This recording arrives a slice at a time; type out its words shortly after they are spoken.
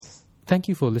Thank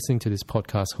you for listening to this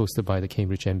podcast hosted by the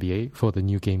Cambridge MBA for the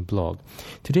New Game blog.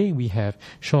 Today we have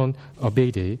Ndiho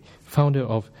Obedih, founder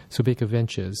of Sobek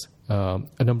Ventures, an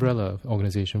umbrella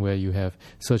organization where you have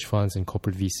search funds and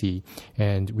corporate VC.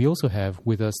 And we also have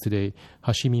with us today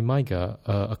Hachimi Maiga,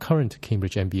 a current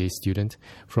Cambridge MBA student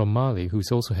from Mali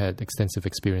who's also had extensive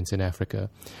experience in Africa.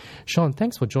 Sean,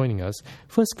 thanks for joining us.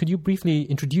 First, could you briefly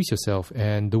introduce yourself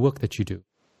and the work that you do?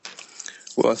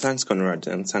 Well, thanks, Conrad,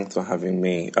 and thanks for having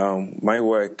me. My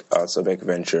work at Sobek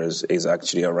Ventures is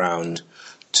actually around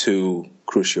two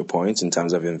crucial points in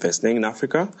terms of investing in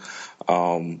Africa,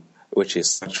 which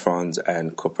is search funds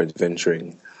and corporate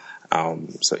venturing.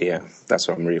 That's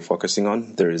what I'm really focusing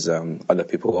on. There is other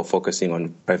people who are focusing on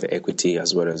private equity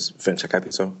as well as venture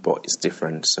capital, but it's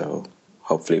different, so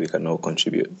hopefully we can all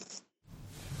contribute.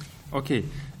 Okay.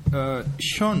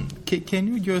 Sean, can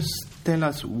you just tell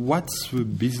us what's the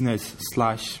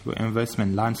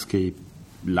business/investment landscape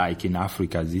like in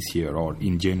Africa this year or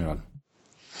in general?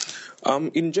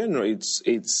 In general, it's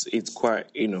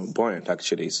quite buoyant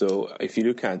actually. So if you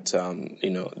look at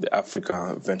the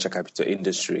Africa venture capital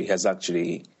industry has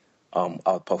actually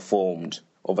outperformed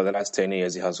over the last 10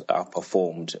 years. It has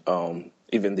outperformed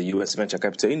even the U.S. venture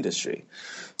capital industry.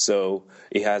 So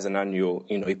it has an annual.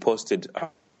 It posted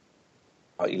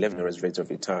 11% rate of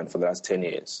return for the last 10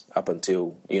 years up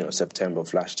until September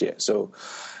of last year. So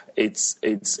it's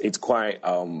quite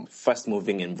fast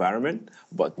moving environment,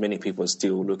 but many people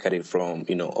still look at it from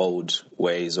old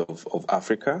ways of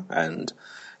Africa, and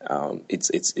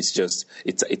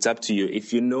it's up to you.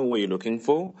 If you know what you're looking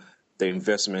for, the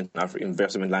investment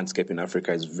landscape in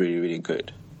Africa is really, really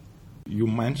good. You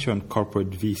mentioned corporate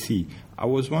VC. I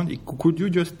was wondering, could you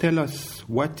just tell us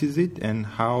what is it and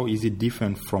how is it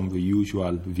different from the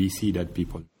usual VC that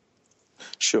people?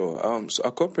 Sure. So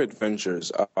our corporate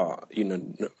ventures are,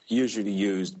 usually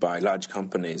used by large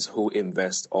companies who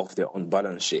invest off their own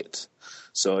balance sheet.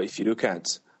 So if you look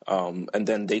at, and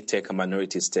then they take a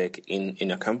minority stake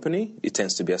in a company, it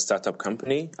tends to be a startup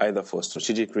company, either for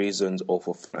strategic reasons or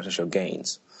for financial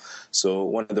gains.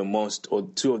 So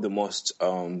two of the most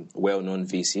well-known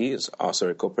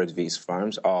corporate VC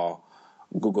firms are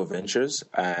Google Ventures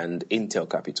and Intel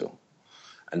Capital.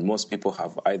 And most people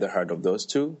have either heard of those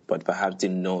two, but perhaps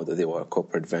didn't know that they were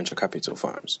corporate venture capital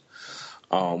firms.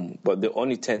 But the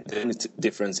only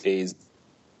difference is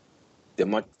they're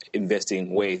not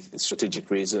investing with strategic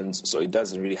reasons, so it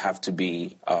doesn't really have to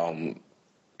be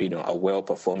a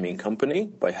well-performing company,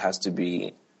 but it has to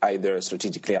be either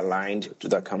strategically aligned to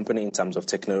that company in terms of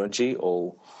technology,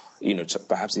 or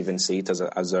perhaps even see it as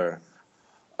a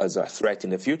threat in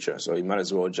the future. So you might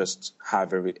as well just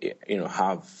have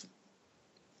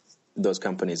those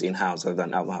companies in-house rather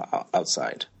than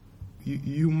outside.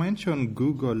 You mentioned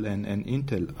Google and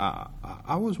Intel.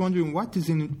 I was wondering what is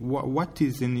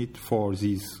in it for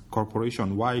this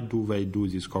corporation? Why do they do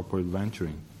this corporate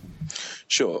venturing?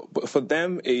 Sure. But for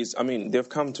them they've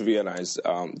come to realize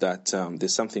that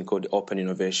there's something called open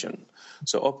innovation.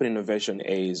 So open innovation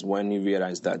is when you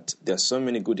realize that there's so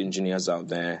many good engineers out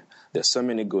there, there's so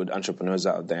many good entrepreneurs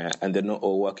out there, and they're not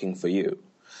all working for you.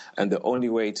 And the only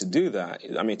way to do that,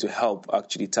 to help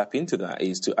actually tap into that,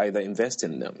 is to either invest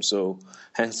in them. So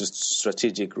hence the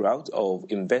strategic route of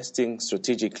investing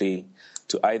strategically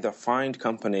to either find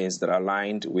companies that are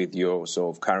aligned with your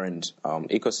sort of current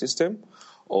ecosystem,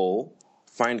 or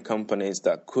find companies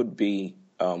that could be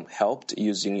helped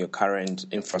using your current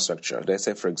infrastructure. Let's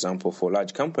say, for example, for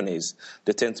large companies,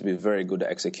 they tend to be very good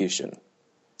at execution,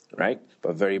 right?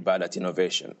 But very bad at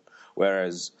innovation.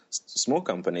 Whereas small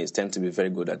companies tend to be very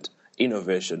good at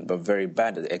innovation, but very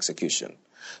bad at execution.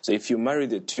 So if you marry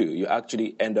the two, you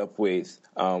actually end up with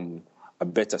a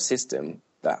better system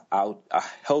that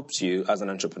helps you as an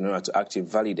entrepreneur to actually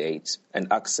validate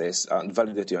and access,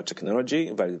 validate your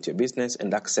technology, validate your business,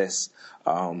 and access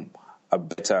a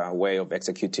better way of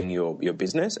executing your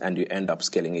business, and you end up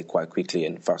scaling it quite quickly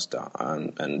and faster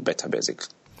and better, basically.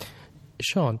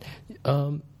 Sean,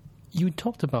 you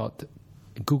talked about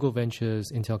Google Ventures,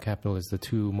 Intel Capital as the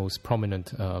two most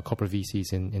prominent corporate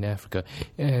VCs in Africa.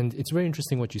 And it's very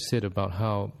interesting what you said about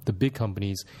how the big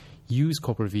companies use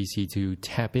corporate VC to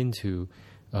tap into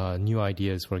new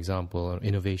ideas, for example, or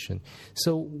innovation.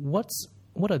 So what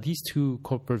are these two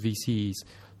corporate VCs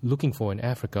looking for in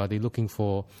Africa? Are they looking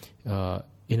for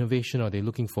innovation? Are they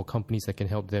looking for companies that can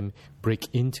help them break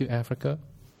into Africa?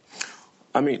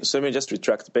 So let me just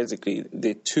retract. Basically,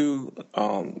 the two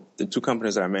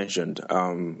companies that I mentioned,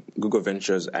 Google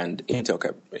Ventures and Intel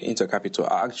Capital,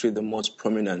 are actually the most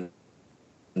prominent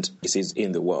VCs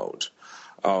in the world.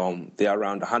 There are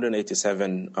around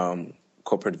 187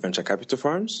 corporate venture capital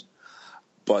firms,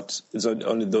 but it's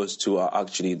only those two are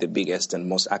actually the biggest and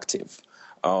most active.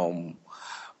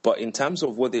 But in terms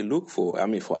of what they look for,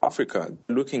 for Africa,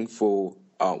 looking for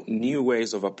new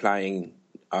ways of applying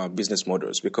business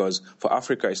models, because for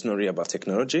Africa, it's not really about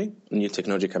technology, new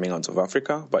technology coming out of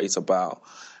Africa, but it's about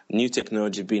new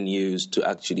technology being used to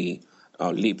actually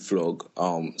leapfrog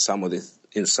some of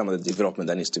the development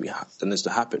that needs to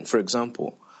happen. For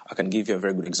example, I can give you a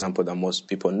very good example that most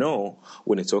people know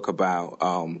when they talk about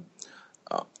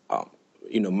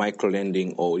micro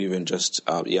lending, or even just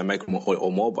micro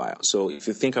or mobile. So if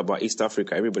you think about East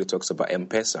Africa, everybody talks about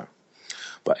M-Pesa.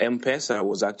 But M-Pesa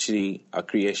was actually a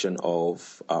creation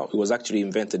of, it was actually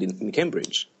invented in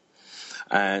Cambridge.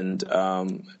 And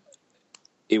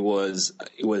it was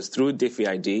through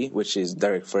DFID, which is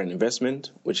Direct Foreign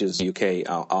Investment, which is UK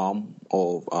arm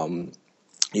of,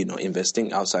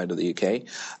 investing outside of the UK.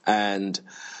 And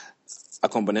a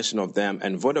combination of them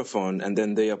and Vodafone, and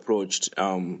then they approached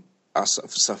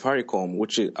Safaricom,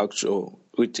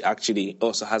 which actually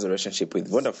also has a relationship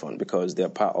with Vodafone, because they're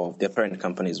part of their parent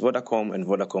company is Vodacom, and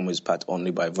Vodacom is part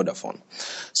only by Vodafone.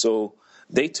 So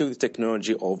they took the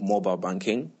technology of mobile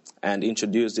banking and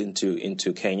introduced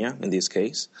into Kenya in this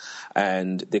case,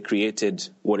 and they created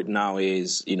what it now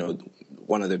is,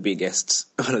 one of the biggest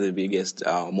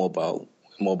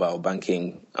mobile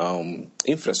banking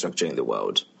infrastructure in the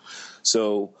world.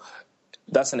 So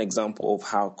that's an example of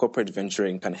how corporate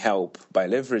venturing can help by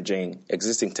leveraging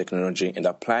existing technology and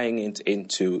applying it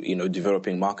into,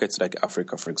 developing markets like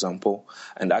Africa, for example,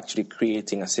 and actually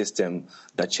creating a system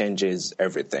that changes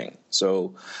everything.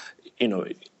 So,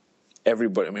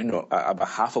 everybody, about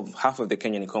half of the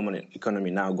Kenyan economy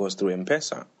now goes through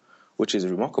M-Pesa, which is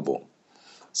remarkable.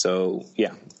 So,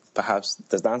 yeah. Perhaps,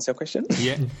 does that answer your question?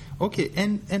 Yeah. Okay.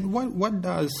 And what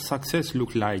does success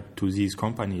look like to these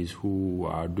companies who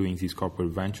are doing this corporate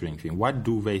venturing thing? What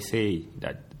do they say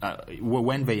that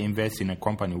when they invest in a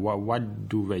company? What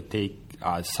do they take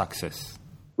as success?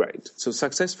 Right. So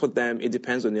success for them, it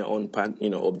depends on their own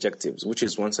objectives, which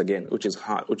is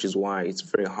hard, which is why it's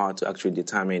very hard to actually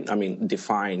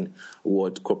define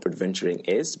what corporate venturing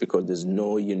is, because there's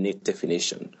no unique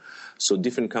definition. So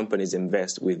different companies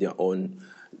invest with their own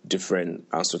different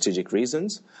strategic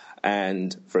reasons.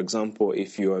 And for example,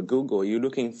 if you are Google, you're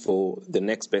looking for the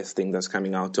next best thing that's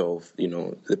coming out of,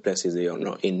 the places that you're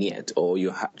not in yet, or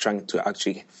you're trying to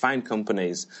actually find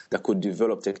companies that could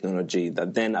develop technology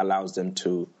that then allows them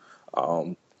to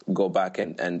go back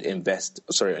and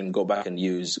go back and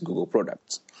use Google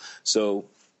products. So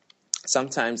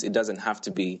sometimes it doesn't have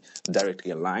to be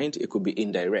directly aligned. It could be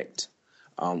indirect.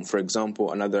 For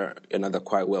example, another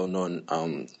quite well-known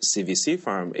CVC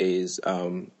firm is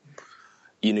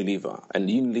Unilever. And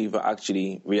Unilever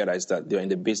actually realized that they're in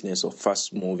the business of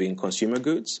fast-moving consumer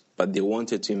goods, but they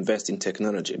wanted to invest in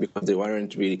technology because they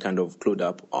weren't really kind of clued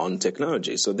up on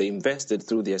technology. So they invested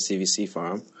through their CVC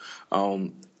firm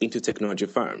into technology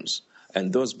firms.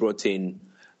 And those brought in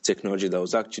technology that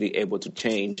was actually able to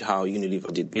change how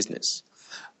Unilever did business.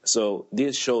 So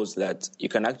this shows that you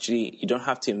don't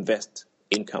have to invest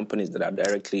in companies that are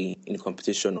directly in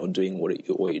competition or doing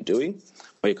what you're doing,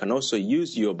 but you can also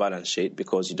use your balance sheet,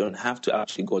 because you don't have to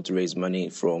actually go to raise money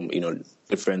from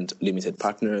different limited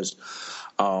partners,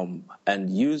 and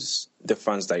use the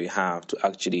funds that you have to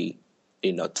actually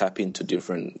tap into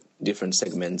different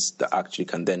segments that actually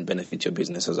can then benefit your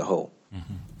business as a whole.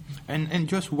 Mm-hmm. And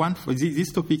just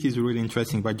this topic is really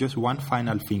interesting, but just one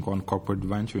final thing on corporate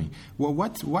venturing. Well,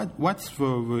 what's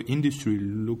the industry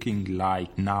looking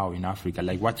like now in Africa?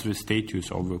 Like, what's the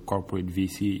status of a corporate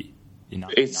VC in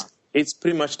Africa? It's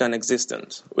pretty much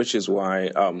non-existent, which is why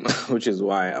I'm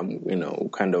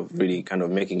kind of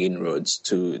making inroads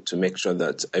to make sure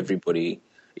that everybody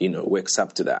wakes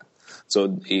up to that.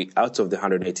 So out of the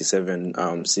 187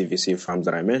 CVC firms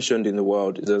that I mentioned in the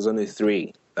world, there's only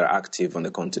 3 that are active on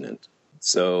the continent.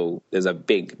 So there's a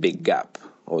big gap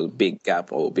or big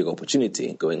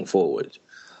opportunity going forward.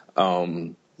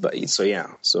 So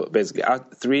basically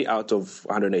 3 out of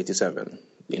 187.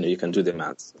 You can do the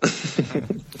maths.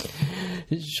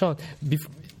 Sean,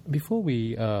 before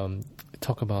we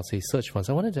talk about, say, search funds,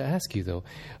 I wanted to ask you though,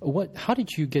 how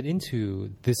did you get into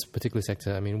this particular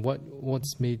sector? I mean,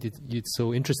 what's made it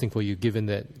so interesting for you, given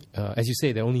that, as you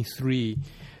say, there are only 3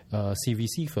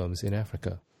 CVC firms in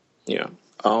Africa? Yeah.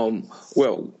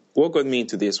 Well, what got me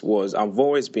into this was I've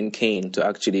always been keen to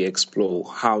actually explore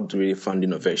how to really fund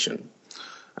innovation,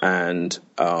 and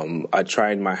I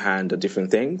tried my hand at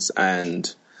different things,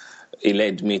 and it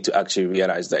led me to actually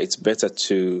realize that it's better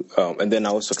to, and then I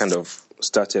also kind of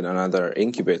started another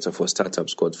incubator for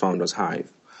startups called Founders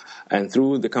Hive. And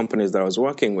through the companies that I was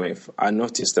working with, I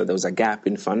noticed that there was a gap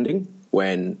in funding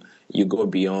when you go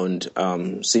beyond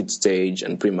seed stage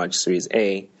and pretty much Series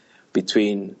A.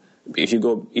 Between if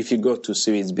you go to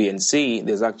Series B and C,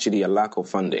 there's actually a lack of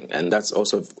funding, and that's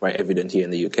also quite evident here in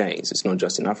the UK. It's not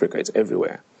just in Africa; it's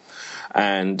everywhere.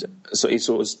 And so it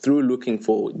was through looking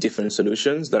for different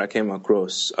solutions that I came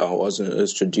across, was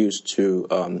introduced to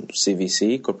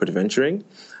CVC, corporate venturing,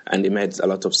 and it made a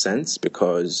lot of sense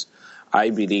because I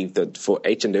believe that for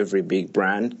each and every big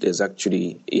brand, it has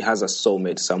a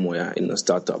soulmate somewhere in a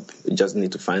startup. You just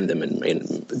need to find them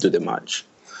and do the match.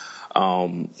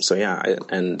 And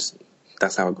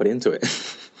that's how I got into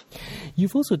it.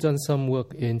 You've also done some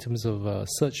work in terms of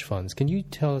search funds. Can you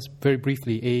tell us very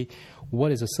briefly,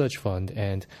 what is a search fund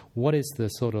and what is the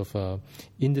sort of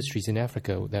industries in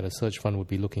Africa that a search fund would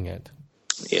be looking at?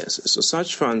 Yes, so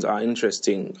search funds are an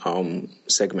interesting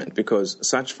segment because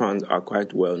search funds are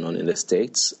quite well known in the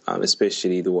States,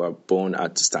 especially they were born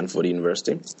at Stanford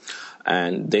University,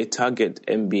 and they target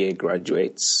MBA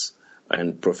graduates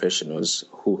and professionals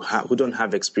who don't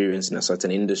have experience in a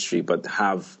certain industry but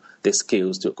have the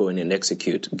skills to go in and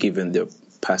execute given their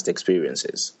past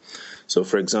experiences. So,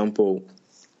 for example,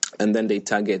 and then they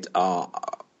target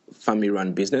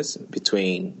family-run business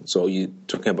so you're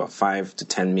talking about 5 to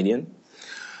 10 million.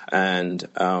 And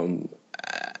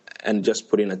just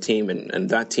put in a team, and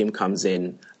that team comes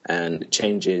in and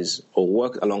changes or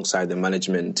work alongside the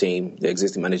management team, the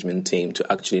existing management team,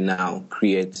 to actually now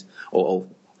create or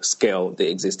scale the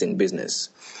existing business.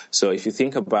 So if you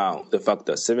think about the fact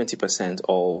that 70%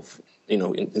 of,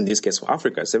 in this case for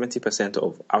Africa, 70%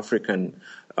 of African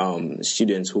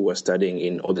students who are studying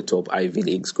in all the top Ivy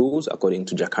League schools, according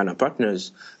to Jacana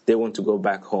Partners, they want to go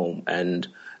back home and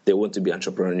they want to be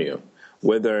entrepreneurial.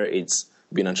 Whether it's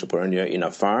being an entrepreneur in a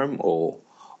farm or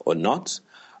not,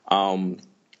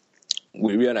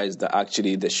 we realize that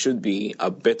actually there should be a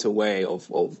better way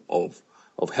of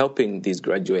helping these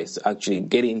graduates to actually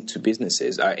get into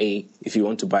businesses. i.e., if you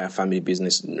want to buy a family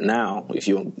business now, if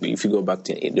you go back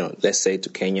to let's say to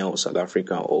Kenya or South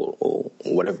Africa or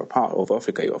whatever part of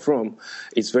Africa you are from,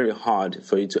 it's very hard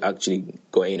for you to actually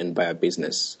go in and buy a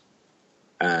business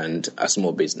and a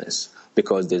small business,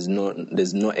 because there's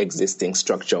no existing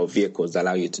structure of vehicles that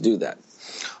allow you to do that.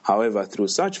 However, through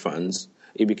such funds,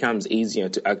 it becomes easier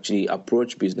to actually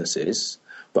approach businesses,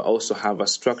 but also have a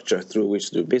structure through which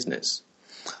to do business.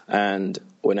 And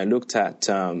when I looked at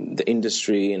the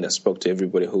industry and I spoke to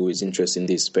everybody who is interested in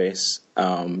this space,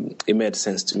 it made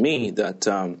sense to me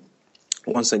that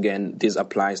once again, this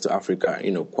applies to Africa,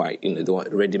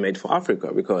 ready-made for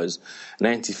Africa, because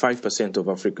 95% of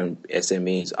African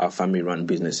SMEs are family-run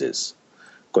businesses,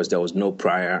 because there was no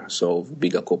prior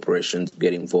bigger corporations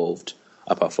get involved,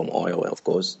 apart from oil, of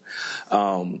course.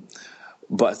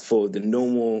 But for the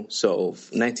normal,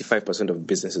 95% of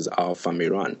businesses are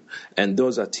family-run, and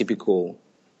those are typical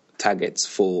targets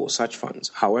for such funds.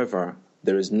 However,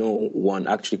 there is no one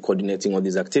actually coordinating all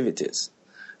these activities.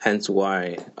 Hence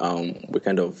why we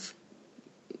kind of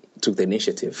took the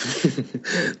initiative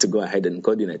to go ahead and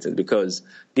coordinate it, because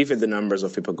given the numbers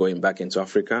of people going back into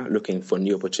Africa looking for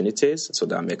new opportunities, so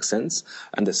that makes sense.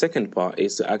 And the second part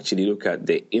is to actually look at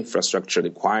the infrastructure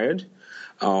required.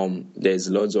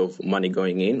 There's lots of money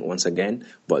going in, once again,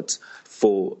 but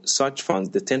for such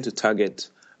funds, they tend to target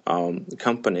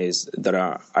companies that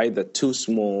are either too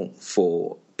small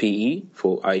for PE,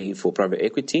 i.e. for private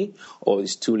equity, or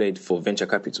it's too late for venture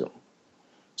capital.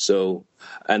 So,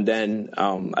 and then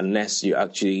unless you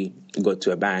actually go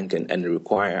to a bank and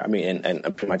require, and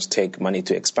pretty much take money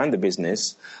to expand the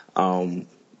business,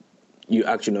 you're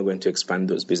actually not going to expand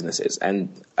those businesses.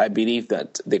 And I believe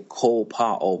that the core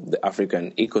part of the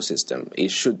African ecosystem,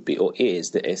 it should be or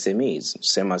is the SMEs,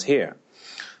 same as here.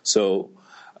 So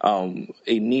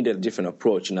it needed a different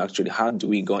approach, and actually how do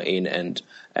we go in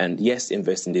and yes,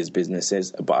 invest in these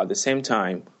businesses, but at the same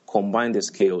time combine the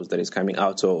skills that is coming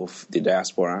out of the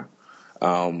diaspora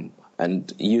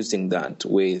and using that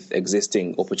with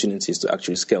existing opportunities to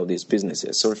actually scale these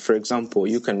businesses. So, for example,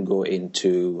 you can go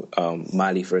into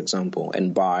Mali, for example,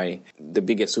 and buy the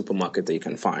biggest supermarket that you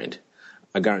can find.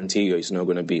 I guarantee you it's not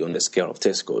going to be on the scale of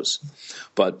Tesco's.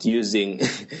 But using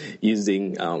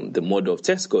the model of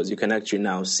Tesco's, you can actually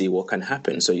now see what can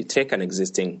happen. So you take an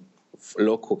existing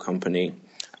local company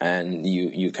and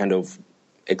you kind of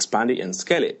expand it and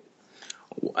scale it.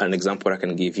 An example I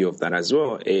can give you of that as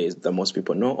well is that most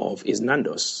people know of is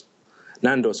Nando's.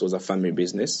 Nando's was a family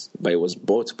business, but it was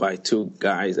bought by two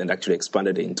guys and actually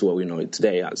expanded it into what we know it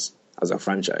today as a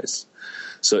franchise.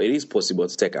 So it is possible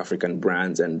to take African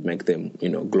brands and make them,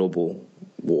 global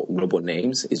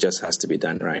names. It just has to be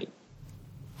done right.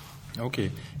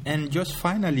 Okay. And just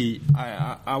finally,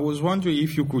 I was wondering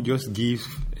if you could just give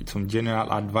some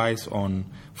general advice on,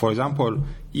 for example,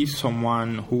 if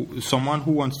someone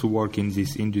who wants to work in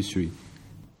this industry.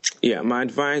 Yeah, my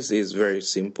advice is very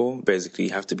simple. Basically,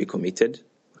 you have to be committed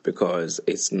because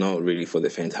it's not really for the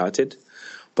faint-hearted.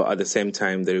 But at the same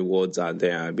time, the rewards are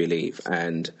there, I believe.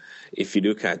 And if you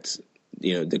look at,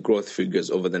 the growth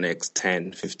figures over the next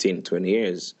 10, 15, 20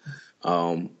 years,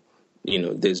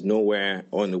 there's nowhere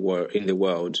in the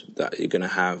world that you're going to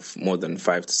have more than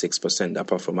 5 to 6%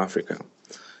 apart from Africa.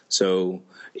 So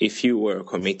if you were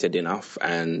committed enough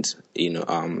and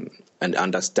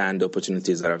understand the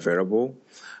opportunities that are available,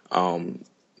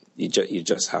 you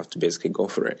just have to basically go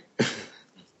for it.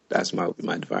 That's my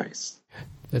advice.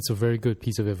 That's a very good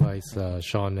piece of advice,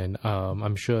 Sean, and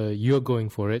I'm sure you're going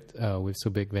for it with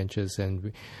Sobek Ventures,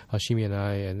 and Hachimi and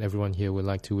I and everyone here would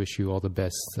like to wish you all the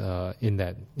best in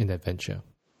that venture.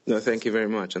 No, thank you very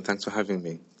much, and thanks for having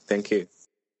me. Thank you.